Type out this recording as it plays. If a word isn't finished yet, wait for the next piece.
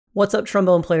What's up,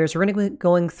 trombone players? We're going to be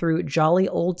going through Jolly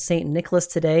Old St. Nicholas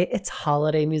today. It's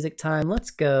holiday music time.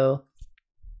 Let's go.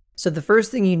 So the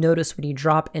first thing you notice when you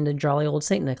drop into Jolly Old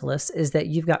St. Nicholas is that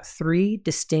you've got three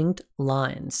distinct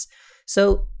lines.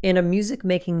 So in a music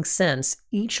making sense,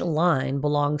 each line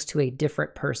belongs to a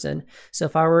different person. So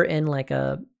if I were in like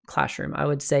a classroom, I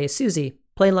would say, Susie,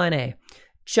 play line A.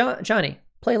 Johnny,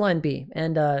 play line B.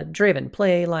 And Draven,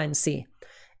 play line C.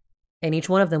 And each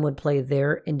one of them would play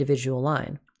their individual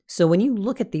line. So when you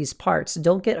look at these parts,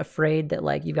 don't get afraid that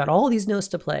like you've got all these notes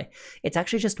to play. It's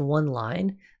actually just one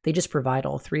line. They just provide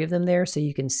all three of them there so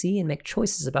you can see and make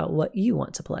choices about what you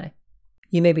want to play.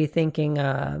 You may be thinking,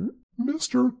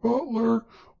 Mr. Butler,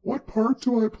 what part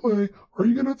do I play? Are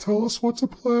you going to tell us what to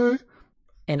play?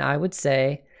 And I would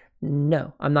say,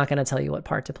 no, I'm not going to tell you what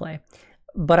part to play.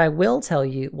 But I will tell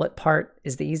you what part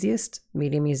is the easiest,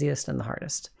 medium easiest, and the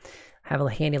hardest. I have a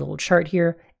handy little chart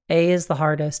here. A is the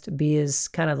hardest, B is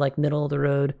kind of like middle of the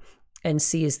road, and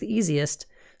C is the easiest.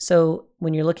 So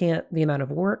when you're looking at the amount of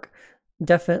work,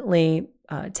 definitely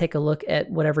take a look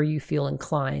at whatever you feel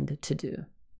inclined to do.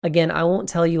 Again, I won't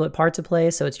tell you what part to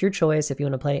play, so it's your choice if you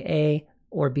want to play A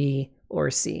or B or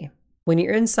C. When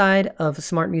you're inside of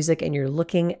SmartMusic and you're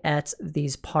looking at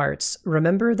these parts,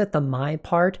 remember that the My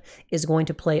part is going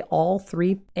to play all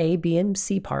three A, B, and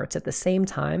C parts at the same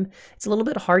time. It's a little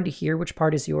bit hard to hear which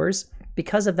part is yours.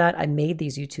 Because of that, I made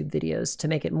these YouTube videos to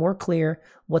make it more clear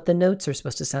what the notes are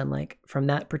supposed to sound like from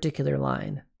that particular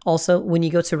line. Also, when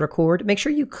you go to record, make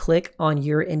sure you click on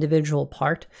your individual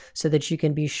part so that you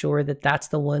can be sure that that's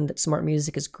the one that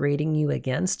SmartMusic is grading you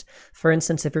against. For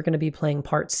instance, if you're going to be playing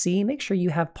part C, make sure you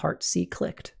have part C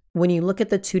clicked. When you look at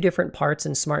the two different parts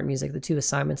in SmartMusic, the two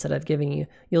assignments that I've given you,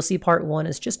 you'll see part 1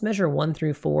 is just measure 1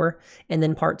 through 4, and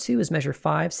then part 2 is measure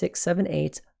 5, 6, 7,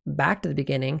 8, back to the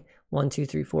beginning, 1, 2,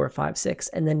 3, 4, 5, 6,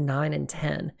 and then 9 and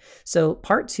 10. So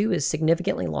part 2 is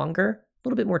significantly longer, a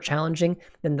little bit more challenging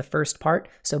than the first part,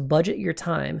 so budget your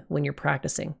time when you're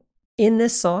practicing. In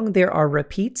this song, there are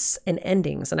repeats and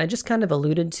endings, and I just kind of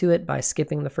alluded to it by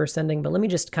skipping the first ending, but let me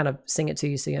just kind of sing it to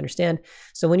you so you understand.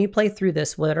 So when you play through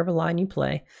this, whatever line you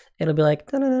play, it'll be like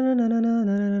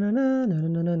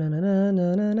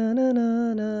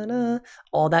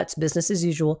all that's business as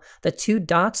usual. The two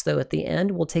dots, though, at the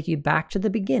end will take you back to the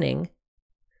beginning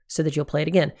so that you'll play it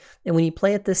again. And when you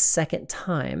play it this second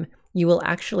time, you will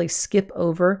actually skip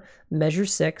over measure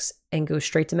 6 and go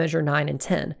straight to measure 9 and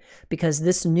 10, because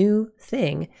this new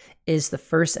thing is the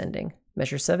first ending.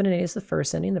 Measure 7 and 8 is the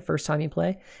first ending, the first time you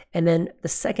play, and then the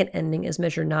second ending is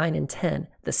measure 9 and 10,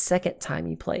 the second time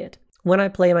you play it. When I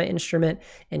play my instrument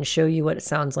and show you what it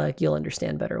sounds like, you'll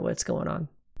understand better what's going on.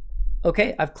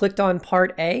 Okay, I've clicked on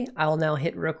part A. I'll now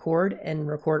hit record and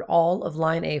record all of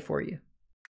line A for you.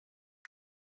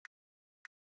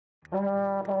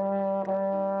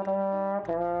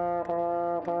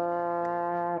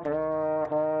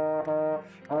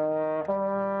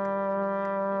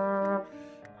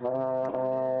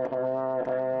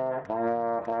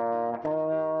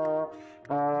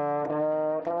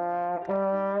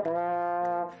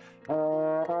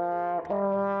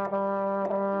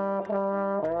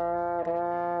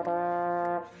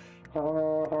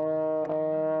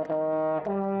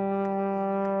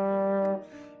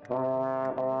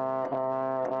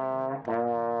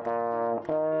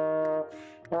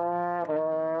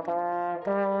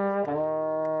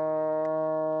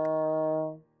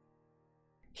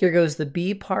 Here goes the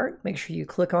B part. Make sure you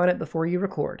click on it before you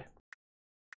record.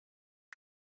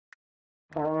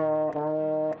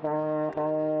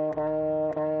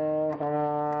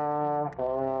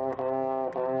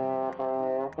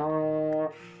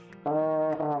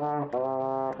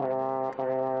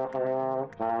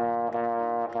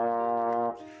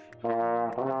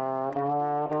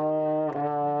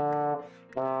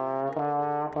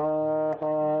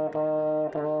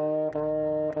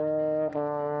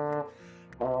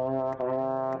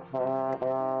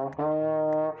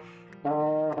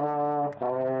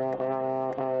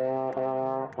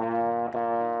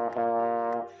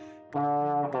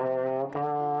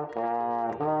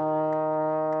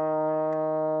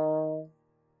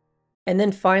 And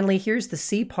then finally, here's the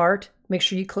C part. Make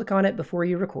sure you click on it before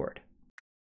you record.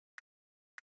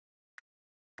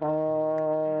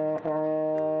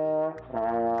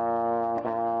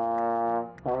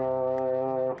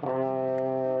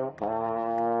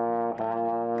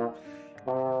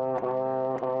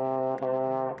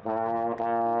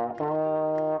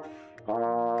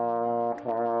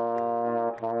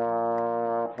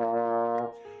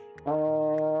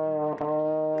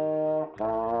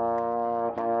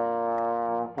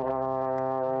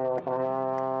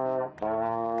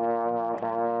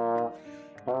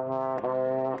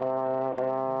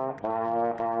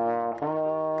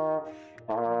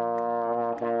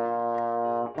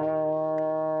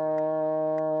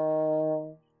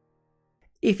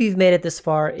 if you've made it this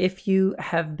far, if you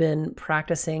have been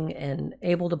practicing and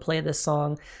able to play this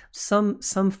song, some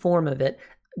form of it,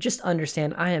 just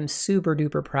understand I am super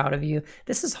duper proud of you.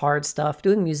 This is hard stuff.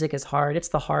 Doing music is hard. It's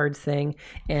the hard thing,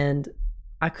 and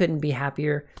I couldn't be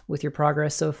happier with your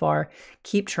progress so far.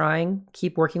 Keep trying,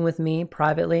 keep working with me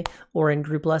privately or in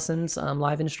group lessons,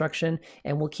 live instruction,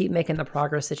 and we'll keep making the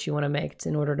progress that you want to make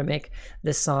in order to make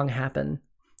this song happen.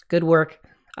 Good work.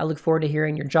 I look forward to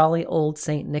hearing your Jolly Old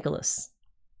St. Nicholas.